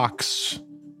of rocks,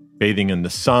 bathing in the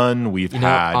sun. We've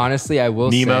had honestly, I will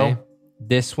Nemo. say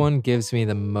this one gives me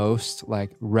the most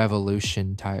like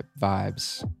Revolution type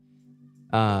vibes.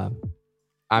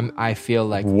 I feel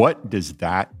like What does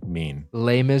that mean?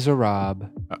 Les Miserables,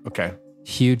 Okay.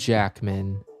 Hugh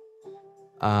Jackman.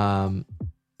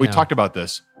 We talked about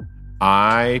this.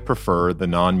 I prefer the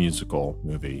non-musical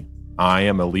movie. I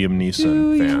am a Liam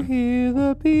Neeson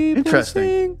fan.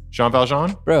 Interesting. Jean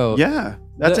Valjean Bro. Yeah,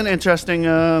 that's an interesting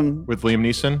with Liam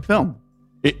Neeson. film.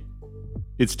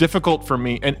 It's difficult for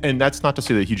me, and that's not to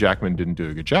say that Hugh Jackman didn't do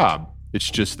a good job. It's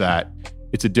just that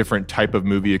it's a different type of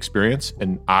movie experience,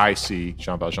 and I see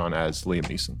Jean Valjean as Liam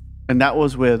Neeson. And that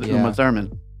was with Yeah. Uma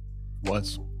Thurman.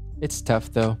 Was. It's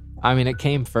tough though. I mean, it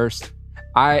came first.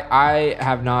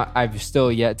 I've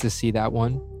still yet to see that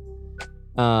one.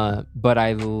 But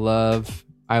I love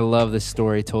the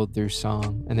story told through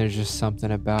song. And there's just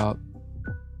something about,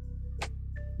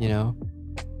 you know,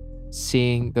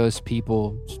 seeing those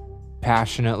people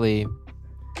passionately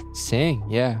sing.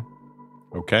 Yeah.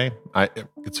 Okay.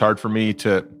 It's hard for me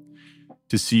to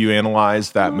see you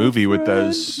analyze that movie with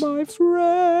those my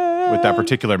friend, with that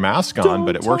particular mask on,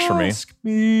 but it works for me. ask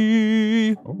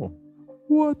me Oh.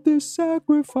 what this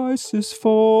sacrifice is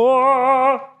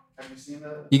for. Have you seen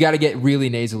that? You got to get really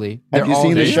nasally. Have you all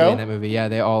seen the nasally show? in that movie? Yeah,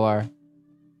 they all are.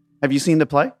 Have you seen the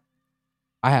play?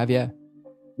 I have, yeah.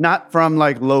 Not from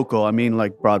like local. I mean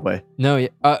like Broadway. No,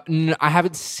 I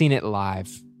haven't seen it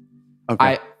live.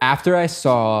 Okay. After I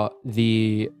saw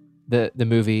the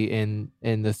movie in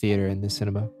the theater in the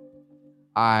cinema,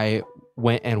 I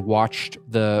went and watched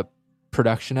the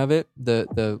production of it,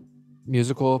 the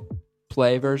musical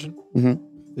play version,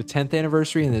 the 10th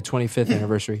anniversary and the 25th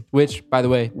anniversary. Which, by the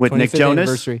way, With 25th Nick Jonas?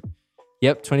 anniversary.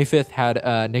 Yep, 25th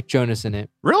had Nick Jonas in it.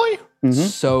 Really? Mhm.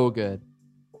 So good.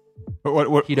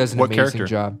 What He does an what amazing character?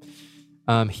 job.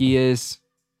 He is.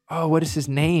 Oh, what is his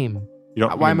name? You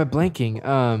don't, Why am I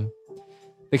blanking?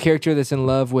 The character that's in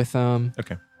love with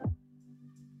Okay.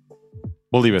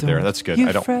 We'll leave it there. That's good. You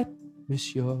I don't. fret,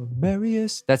 Monsieur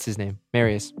Marius. That's his name,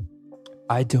 Marius.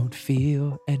 I don't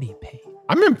feel any pain.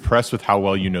 I'm impressed with how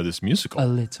well you know this musical. A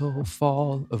little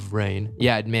fall of rain.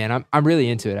 Yeah, man, I'm really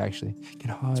into it actually.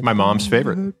 It's my mom's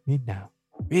favorite. Hurt me now.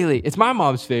 Really, it's my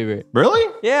mom's favorite.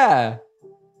 Really? Yeah,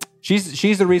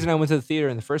 she's the reason I went to the theater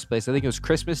in the first place. I think it was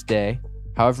Christmas Day,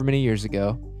 however many years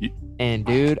ago. And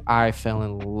dude, I fell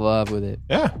in love with it.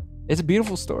 Yeah. It's a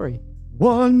beautiful story.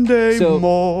 One day So,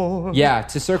 more. Yeah,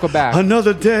 to circle back.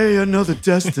 Another day, another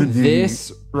destiny.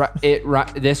 This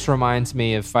reminds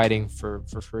me of fighting for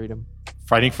freedom.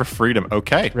 Fighting for freedom.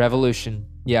 Okay. Revolution.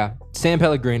 Yeah. San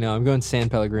Pellegrino. I'm going San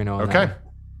Pellegrino on that Okay. one.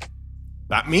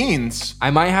 That means I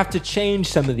might have to change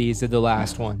some of these to the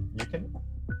last one. you can.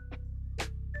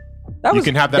 That You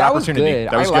can have that was opportunity. good.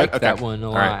 That was I good? liked Okay. that one a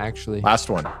All lot, right. actually. Last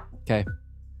one. Okay.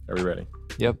 Are we ready?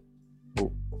 Yep.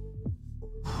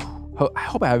 I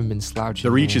hope I haven't been slouching.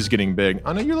 The reach man. is getting big.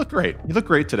 Oh no, you look great. You look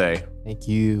great today. Thank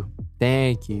you.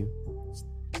 Thank you.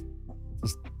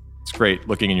 It's great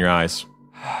looking in your eyes.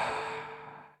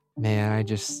 Man,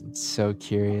 it's so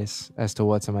curious as to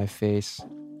what's on my face.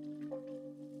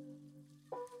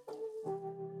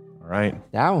 All right.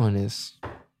 That one is.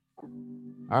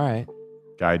 All right.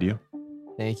 Guide you.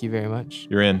 Thank you very much.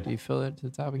 You're in. Do you fill it to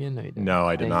the top again? No, you didn't. No,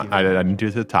 I did Thank not. you I very didn't do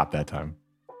it to the top that time.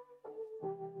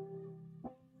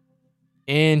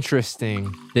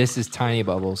 Interesting. This is tiny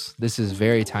bubbles. This is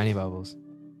very tiny bubbles.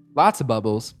 Lots of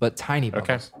bubbles, but tiny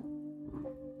bubbles. Okay.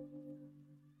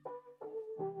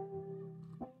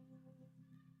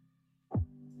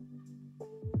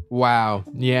 Wow.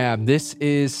 Yeah, this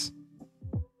is.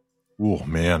 Oh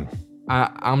man.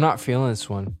 I'm not feeling this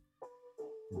one.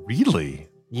 Really?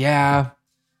 Yeah.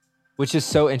 Which is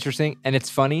so interesting. And it's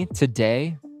funny.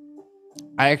 Today,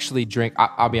 I actually drink.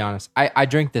 I'll be honest. I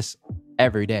drink this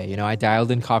every day. You know, I dialed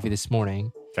in coffee this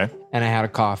morning. Okay. And I had a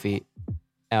coffee.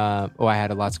 I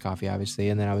had lots of coffee, obviously.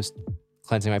 And then I was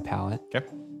cleansing my palate. Okay.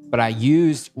 But I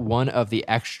used one of the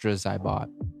extras I bought.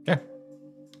 Okay.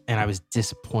 And I was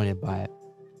disappointed by it.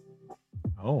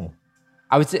 Oh.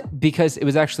 Because it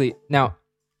was actually now.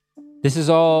 This is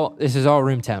all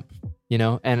room temp, you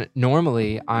know. And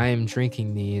normally I'm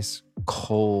drinking these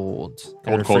cold.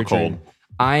 Cold.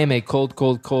 I am a cold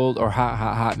or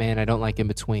hot man. I don't like in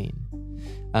between.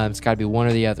 It's got to be one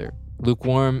or the other.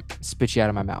 Lukewarm, spit you out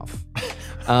of my mouth.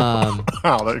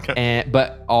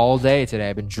 But all day today,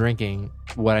 I've been drinking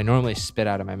what I normally spit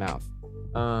out of my mouth.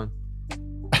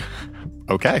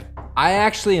 Okay. I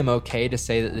actually am okay to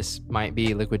say that this might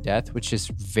be Liquid Death, which is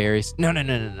very...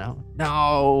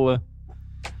 No.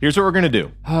 Here's what we're going to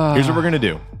do.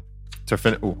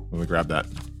 Let me grab that.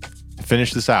 To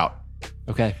finish this out.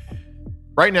 Okay.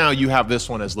 Right now, you have this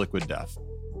one as Liquid Death.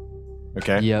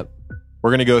 Okay? Yep. We're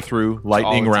going to go through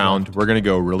lightning round. left. We're going to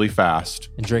go really fast.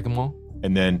 And drink them all?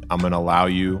 And then I'm going to allow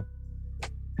you...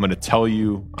 I'm going to tell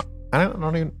you... I'm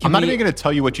not even going to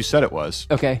tell you what you said it was.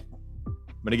 Okay.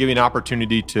 I'm going to give you an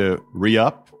opportunity to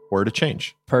re-up or to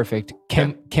change. Perfect.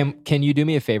 Can you do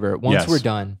me a favor? Once Yes. we're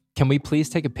done, can we please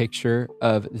take a picture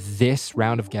of this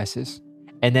round of guesses?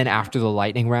 And then after the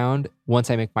lightning round,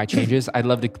 once I make my changes, I'd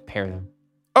love to compare them.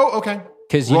 Oh, okay.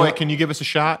 Because Roy, can you give us a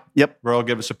shot? Yep. Roy will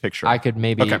give us a picture. I could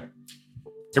maybe Okay.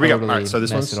 Here we go. All totally right, so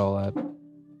this mess it all up.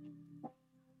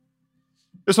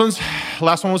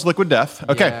 last one was Liquid Death.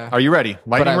 Okay. Yeah. Are you ready? But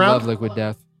Lightning I round? love Liquid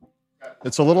Death.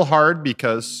 It's a little hard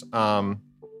because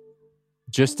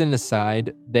Just an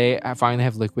aside, I finally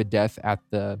have Liquid Death at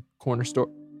the corner store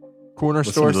Listen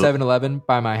to the- 7-Eleven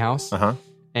by my house. uh-huh.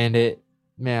 And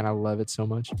I love it so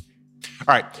much. All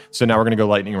right. So now we're going to go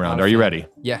lightning round. Are you ready?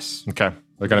 Yes. Okay.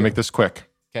 We're going to make this quick.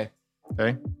 Okay.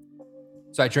 Okay.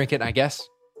 So I drink it and I guess.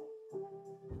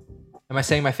 Am I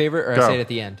saying my favorite or Go. I say it at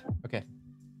the end? Okay.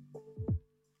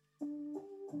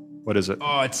 What is it?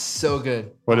 Oh, it's so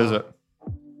good. What is it?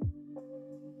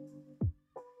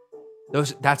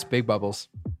 That's Big Bubbles.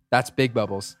 That's Big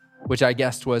Bubbles, which I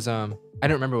guessed was I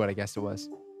don't remember what I guessed it was.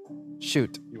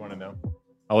 Shoot. You want to know?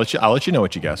 I'll let you know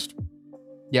what you guessed.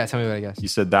 Yeah, tell me what I guessed. You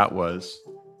said that was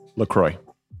LaCroix.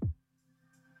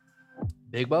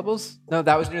 Big Bubbles? No,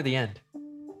 that was near the end.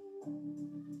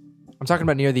 I'm talking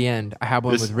about near the end. I have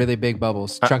one with really big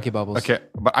bubbles, chunky bubbles. Okay.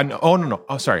 But I know. Oh, no.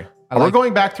 Oh, sorry. I We're like-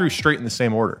 going back through straight in the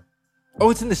same order. Oh,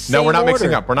 it's in the same No, we're not order.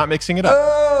 mixing up. We're not mixing it up.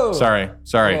 Oh! Sorry.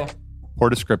 Well. Poor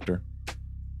descriptor.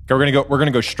 Okay, we're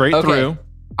gonna go straight Okay. through.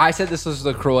 I said this was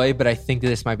LaCroix, but I think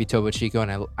this might be Topo Chico,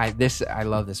 and I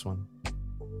love this one.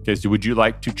 Okay, so would you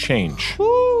like to change?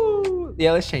 Woo!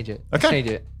 Yeah, let's change it. Let's Okay. change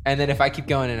it. And then if I keep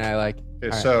going and I like... Okay, all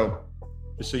right. so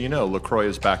just so you know, LaCroix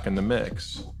is back in the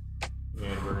mix.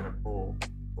 And we're gonna pull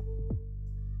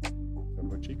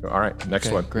Topo Chico. All right, next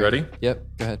Okay, one. great. Ready? Yep,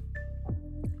 go ahead.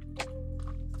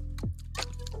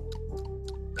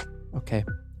 Okay,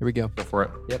 here we go. Go for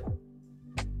it. Yep.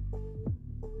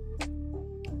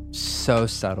 So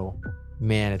subtle.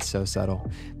 Man, it's so subtle.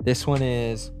 This one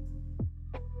is...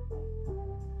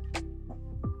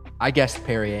 I guessed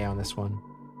Perrier on this one.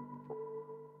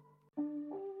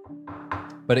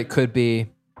 But it could be...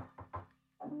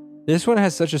 This one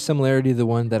has such a similarity to the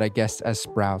one that I guessed as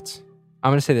Sprouts. I'm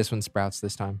going to say this one's Sprouts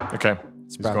this time. Okay.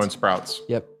 He's Sprouts. going Sprouts.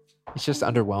 Yep. It's just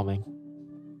underwhelming.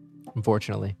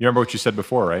 Unfortunately. You remember what you said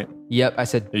before, right? Yep, I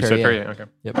said You Perrier. said Perrier. Okay.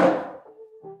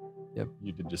 Yep.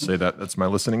 You did just say that. That's my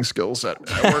listening skills at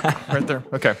work right there.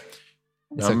 Okay.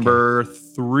 It's Number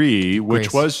 3, which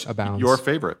Grace was abounds. your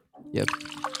favorite. Yep.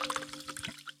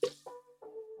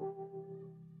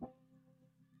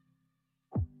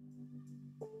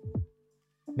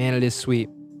 Man, it is sweet.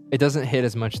 It doesn't hit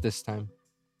as much this time.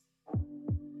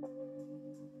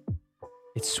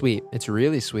 It's sweet. It's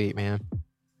really sweet, man.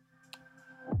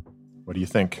 What do you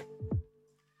think?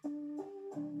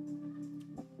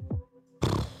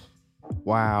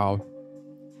 Wow.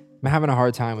 I'm having a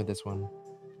hard time with this one.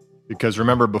 Because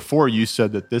remember, before you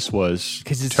said that this was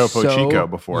Because it's Topo so, Chico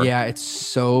before. Yeah, it's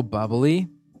so bubbly.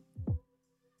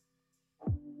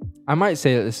 I might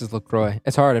say that this is LaCroix.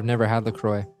 It's hard. I've never had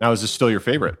LaCroix. Now, is this still your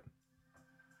favorite?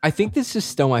 I think this is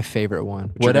still my favorite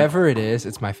one. you're Whatever it is,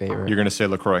 it's my favorite. You're going to say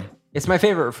LaCroix. It's my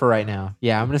favorite for right now.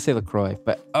 Yeah, I'm gonna say LaCroix.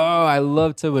 But I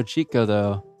love Topo Chico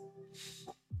though.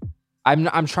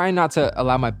 I'm trying not to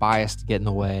allow my bias to get in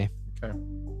the way. Okay.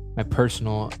 My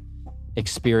personal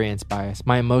experience bias,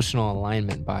 my emotional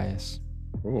alignment bias.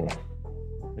 Ooh.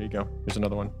 There you go. Here's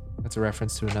another one. That's a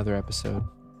reference to another episode.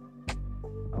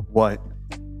 Of what?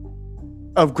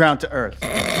 Of Ground to Earth.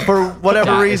 For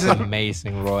whatever That is reason.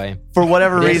 amazing, Roy. For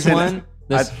whatever This reason. one,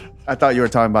 this, I thought you were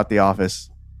talking about The Office.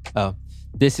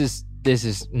 this is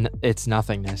it's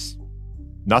nothingness.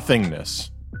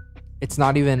 Nothingness. It's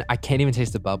not even. I can't even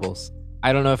taste the bubbles.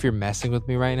 I don't know if you're messing with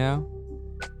me right now.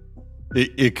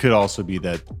 It could also be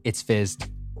that. It's fizzed.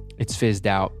 It's fizzed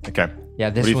out. Okay. Yeah,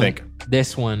 this What do you one. think?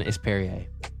 This one is Perrier.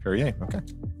 Perrier. Okay.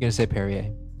 I'm gonna say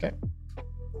Perrier. Okay.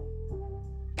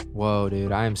 Whoa,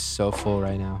 dude, I am so full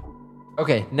right now.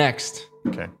 Okay, next.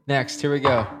 Okay. Here we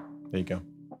go. There you go.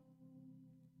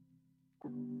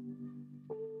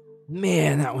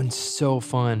 Man, that one's so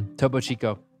fun. Topo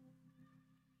Chico.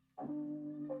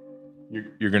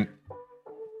 You're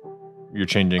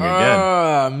changing again.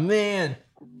 Oh, man.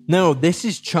 No, this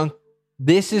is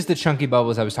the chunky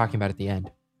bubbles I was talking about at the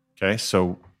end. Okay,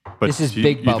 so but this is you,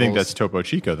 big you bubbles. think that's Topo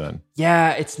Chico then?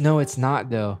 Yeah, it's not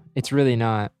though. It's really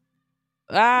not.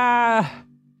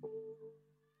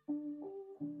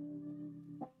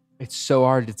 It's so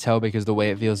hard to tell because the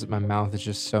way it feels in my mouth is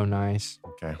just so nice.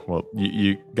 Okay, well,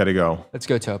 you got to go. Let's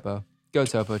go Topo. Go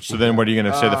Topo Chico. So then what are you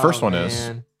going to say the first one is?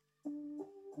 Man.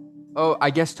 Oh, I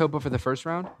guess Topo for the first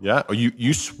round? Yeah. Oh,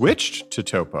 you switched to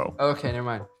Topo. Okay, never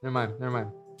mind.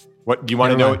 What do you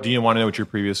want to Never know? mind. Do you want to know what your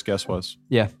previous guess was?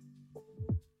 Yeah.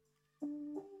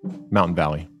 Mountain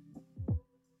Valley.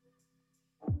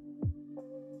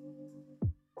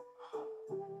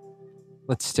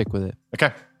 Let's stick with it.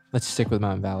 Okay. Let's stick with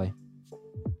Mountain Valley.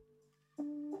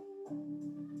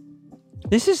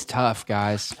 This is tough,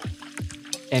 guys.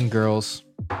 And girls.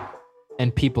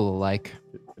 And people alike.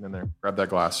 Get in there. Grab that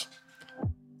glass.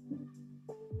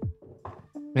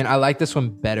 Man, I like this one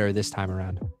better this time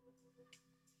around.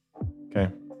 Okay.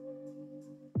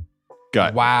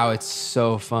 Gut. Wow, it's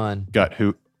so fun. Gut.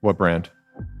 Who? What brand?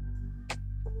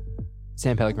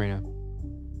 San Pellegrino.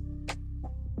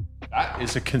 That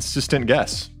is a consistent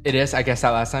guess. It is? I guessed that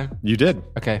last time? You did.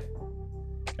 Okay.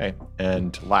 Okay.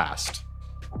 And last.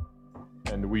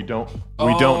 And we don't know.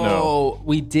 Oh,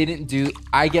 we didn't do...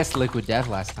 I guessed Liquid Death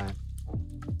last time.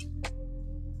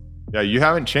 Yeah, you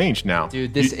haven't changed now.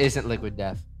 Dude, this isn't Liquid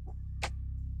Death.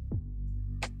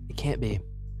 It can't be.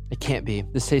 It can't be.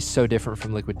 This tastes so different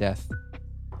from Liquid Death.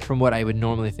 From what I would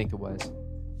normally think it was.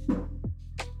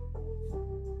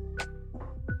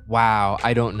 Wow,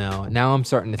 I don't know. Now I'm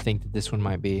starting to think that this one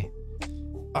might be.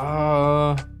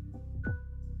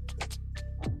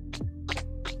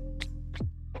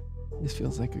 This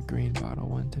feels like a green bottle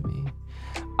one to me.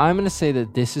 I'm going to say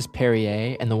that this is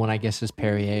Perrier, and the one I guess is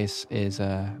Perrier's is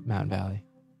Mountain Valley.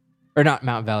 Or not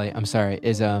Mountain Valley, I'm sorry,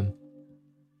 is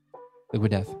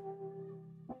Liquid Death.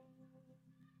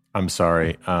 I'm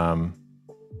sorry.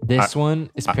 This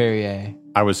one is Perrier.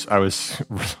 I was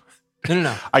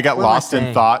No. I got What am I lost in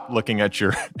saying? thought looking at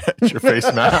your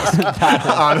face mask.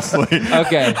 Honestly.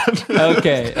 Okay.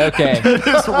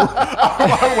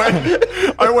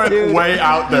 I went way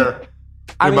out there.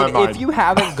 I in my mean, mind. if you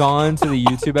haven't gone to the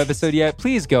YouTube episode yet,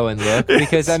 please go and look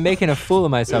because I'm making a fool of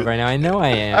myself right now. I know I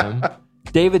am.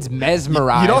 David's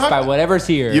mesmerized by whatever's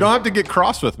here. You don't have to get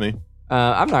cross with me.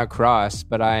 I'm not cross,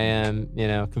 but I am,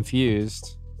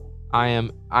 confused.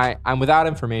 I'm without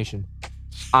information.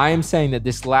 I am saying that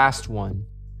this last one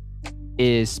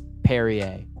is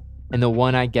Perrier, and the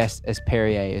one I guessed as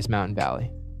Perrier is Mountain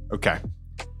Valley. Okay.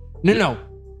 No.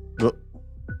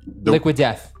 Liquid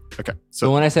Death. Okay. The So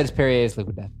one I said is Perrier is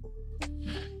Liquid Death.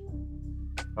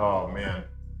 oh man.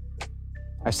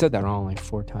 I've said that wrong like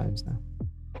 4 times now.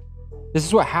 This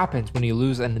is what happens when you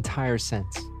lose an entire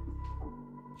sense.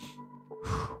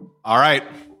 All right.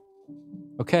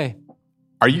 Okay,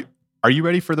 Are you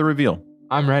ready for the reveal?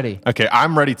 I'm ready. Okay,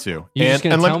 I'm ready to. You just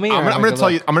gonna tell me, or I'm am I going to gonna tell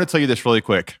you. look? I'm going to tell you this really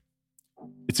quick.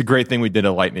 It's a great thing we did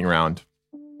a lightning round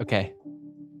Okay,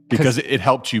 because it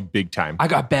helped you big time. I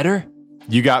got better.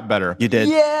 You got better. You did.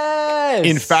 Yes.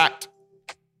 In fact,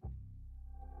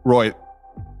 Roy,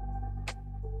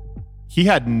 he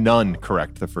had none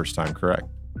correct the first time. Correct.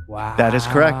 Wow, That is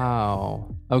correct.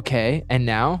 Wow. Okay, and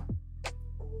now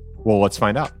Well, let's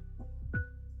find out.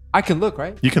 I can look,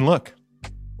 right? You can look,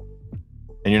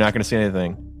 and you're not going to see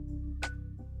anything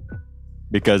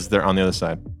because they're on the other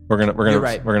side. We're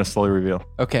right. gonna slowly reveal.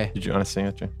 Okay. Did you want to see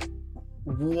it, Jay?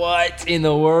 What in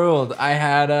the world? I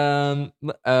had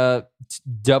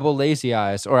double lazy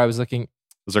eyes, or I was looking.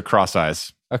 Those are cross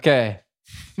eyes. Okay,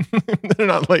 They're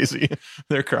not lazy.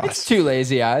 They're it's cross. 2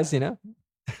 lazy eyes,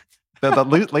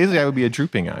 The lazy eye would be a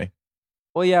drooping eye,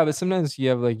 Well, yeah, but sometimes you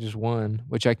have like just one,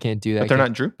 which I can't do that. but they're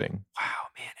not drooping. Wow,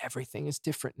 man, everything is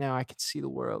different now. I can see the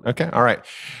world. Okay. All right.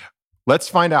 Let's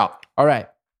find out. All right.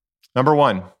 Number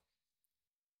 1,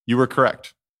 you were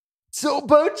correct.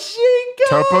 Topo Chico.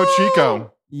 Topo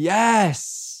Chico.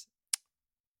 Yes.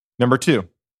 Number 2,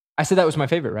 I said that was my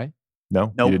favorite, right?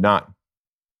 no, Nope. you did not.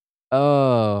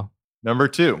 Oh, Number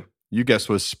 2, you guessed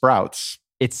was Sprouts.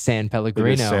 it's San It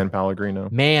Pellegrino. is San Pellegrino.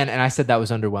 Man, and I said that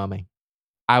was underwhelming.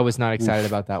 I was not excited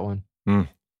about that one. Mm.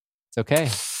 It's okay.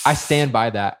 I stand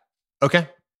by that. Okay.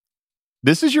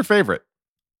 This is your favorite,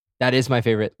 That is my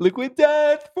favorite. Liquid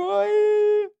Death, boy.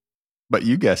 but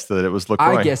you guessed that it was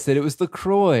LaCroix. I guessed that it was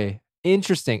LaCroix.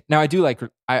 Interesting. Now, I do like,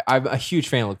 I'm a huge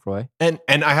fan of LaCroix. And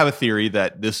I have a theory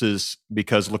that this is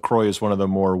because LaCroix is one of the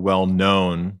more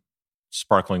well-known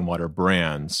sparkling water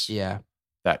brands. Yeah.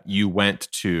 that you went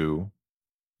to?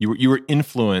 You were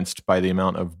influenced by the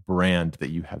amount of brand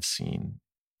that you have seen.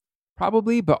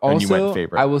 Probably, but And you went also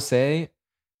favorite. I will say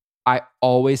I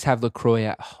always have LaCroix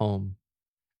at home.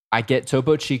 I get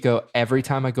Topo Chico every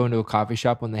time I go into a coffee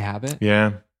shop when they have it.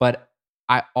 Yeah. But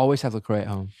I always have LaCroix at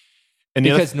home. And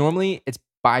Because normally it's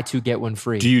buy two, get one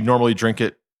free. do you normally drink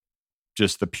it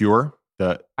just the pure,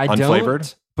 the I unflavored?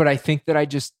 don't, but I think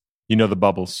that You know the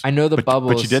bubbles. I know the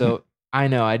bubbles. But you didn't. So I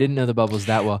know. I didn't know the bubbles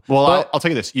that well. Well, but I'll tell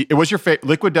you this. It was your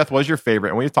Liquid Death was your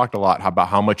favorite. And we've talked a lot about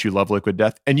how much you love Liquid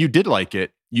Death. And you did like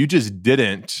it. You just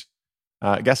didn't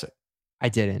guess it. I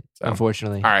didn't, So,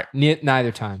 unfortunately. all right.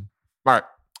 Neither time. All right.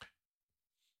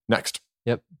 Next.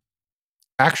 Yep.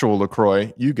 Actual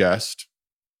LaCroix, you guessed,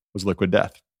 was Liquid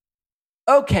Death.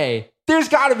 Okay. There's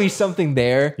got to be something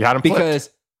there. You had them flipped. because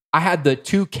I had the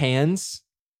two cans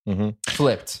Mhm.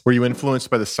 flipped. Were you influenced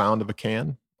by the sound of a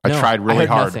can? No, I tried really I heard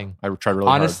hard. nothing. I tried really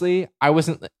hard. Honestly, I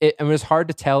wasn't. It was hard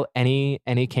to tell any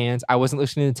cans. I wasn't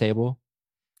listening to the table.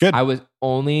 Good. I was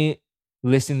only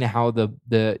listening to how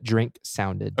the drink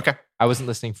sounded. Okay. I wasn't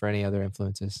listening for any other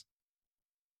influences.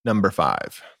 Number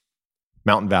 5,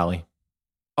 Mountain Valley.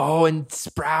 Oh, and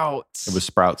Sprouts. It was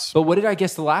Sprouts. But what did I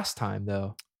guess the last time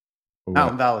though? Ooh,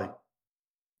 Mountain Valley.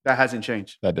 That hasn't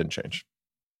changed. that didn't change.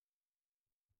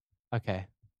 Okay.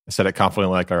 I said it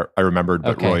confidently like I remembered,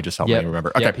 but Okay. Roy just helped Yep. me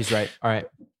remember. Okay. Yep, he's right. All right.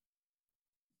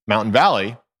 Mountain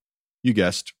Valley, you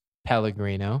guessed,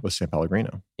 Pellegrino. was San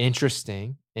Pellegrino.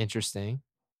 Interesting.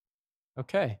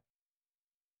 Okay.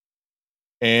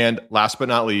 And last but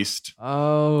not least,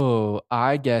 Oh,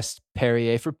 I guessed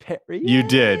Perrier for Perrier. you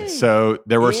did. So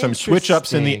there were some switch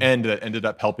ups in the Interesting. end that ended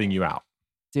up helping you out.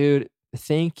 Dude,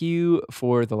 thank you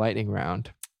for the lightning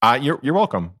round. You're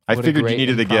welcome. I What a figured you great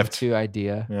needed a gift. impromptu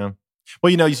idea. Yeah.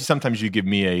 Well, you see, sometimes you give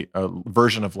me a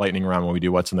version of lightning round when we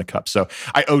do what's in the cup. So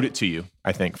I owed it to you,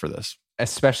 I think, for this.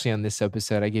 Especially on this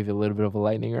episode, I gave you a little bit of a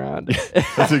lightning round.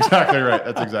 That's exactly right.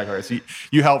 That's exactly right. So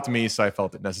you helped me, so I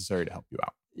felt it necessary to help you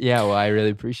out. Yeah, well, I really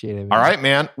appreciate it, man. All right,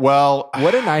 man. Well,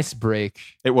 What a nice break,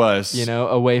 it was,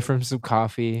 away from some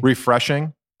coffee.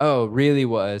 refreshing. Oh, really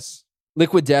was.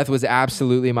 Liquid Death was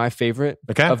absolutely my favorite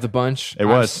Okay. of the bunch. It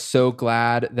was. I'm so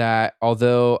glad that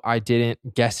although I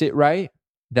didn't guess it right,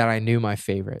 that I knew my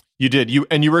favorite. You did. You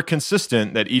were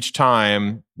consistent that each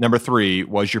time number 3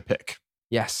 was your pick.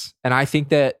 Yes. And I think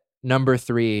that number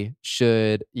 3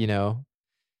 should,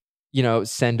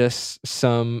 send us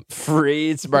some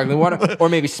free sparkling water or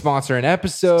maybe sponsor an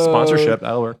episode. Sponsorship,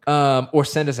 that'll work. Or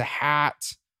send us a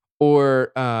hat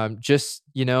or just,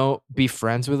 be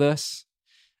friends with us.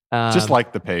 Just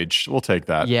like the page. We'll take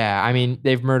that. Yeah. I mean,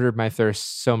 they've murdered my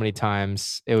thirst so many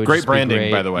times. It would Great just be branding,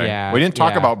 great. by the way. Yeah, We didn't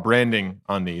talk yeah. about branding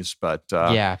on these, but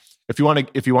yeah. if you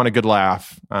want a good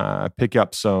laugh, pick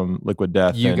up some Liquid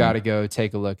Death. You and, got to go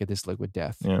take a look at this Liquid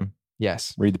Death. Yeah,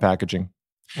 Yes. read the packaging.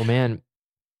 Well, man,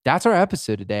 that's our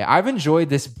episode today. I've enjoyed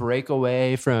this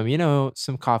breakaway from,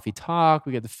 some coffee talk.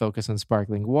 We get to focus on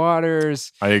sparkling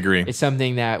waters. I agree. It's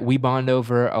something that we bond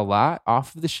over a lot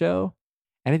off of the show.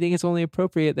 And I think it's only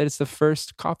appropriate that it's the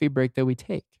first coffee break that we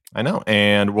take. I know.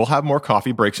 And we'll have more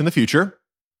coffee breaks in the future.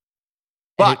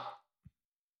 But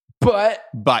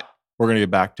But we're going to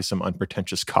get back to some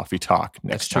unpretentious coffee talk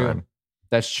next That's true. time.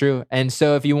 that's true. And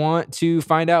so if you want to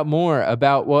find out more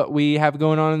about what we have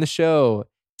going on in the show,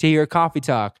 to hear coffee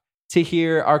talk, to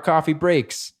hear our coffee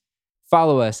breaks,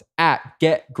 follow us at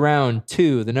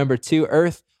GetGround2, the number 2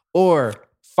 Earth, or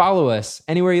follow us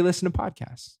anywhere you listen to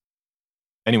podcasts.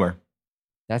 Anywhere.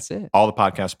 That's it. All the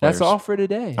podcast players. That's all for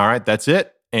today. All right. That's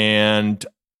it. And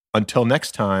until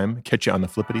next time, catch you on the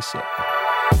flippity slip.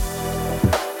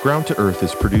 Ground to Earth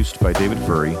is produced by David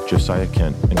Furry, Josiah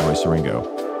Kent, and Roy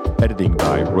Siringo. Editing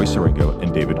by Roy Siringo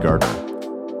and David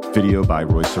Gardner. Video by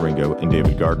Roy Siringo and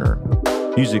David Gardner.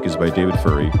 Music is by David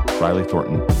Furry, Riley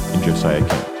Thornton, and Josiah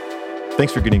Kent.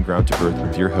 Thanks for getting Ground to Earth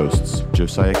with your hosts,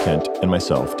 Josiah Kent and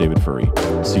myself, David Furry.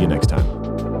 See you next time.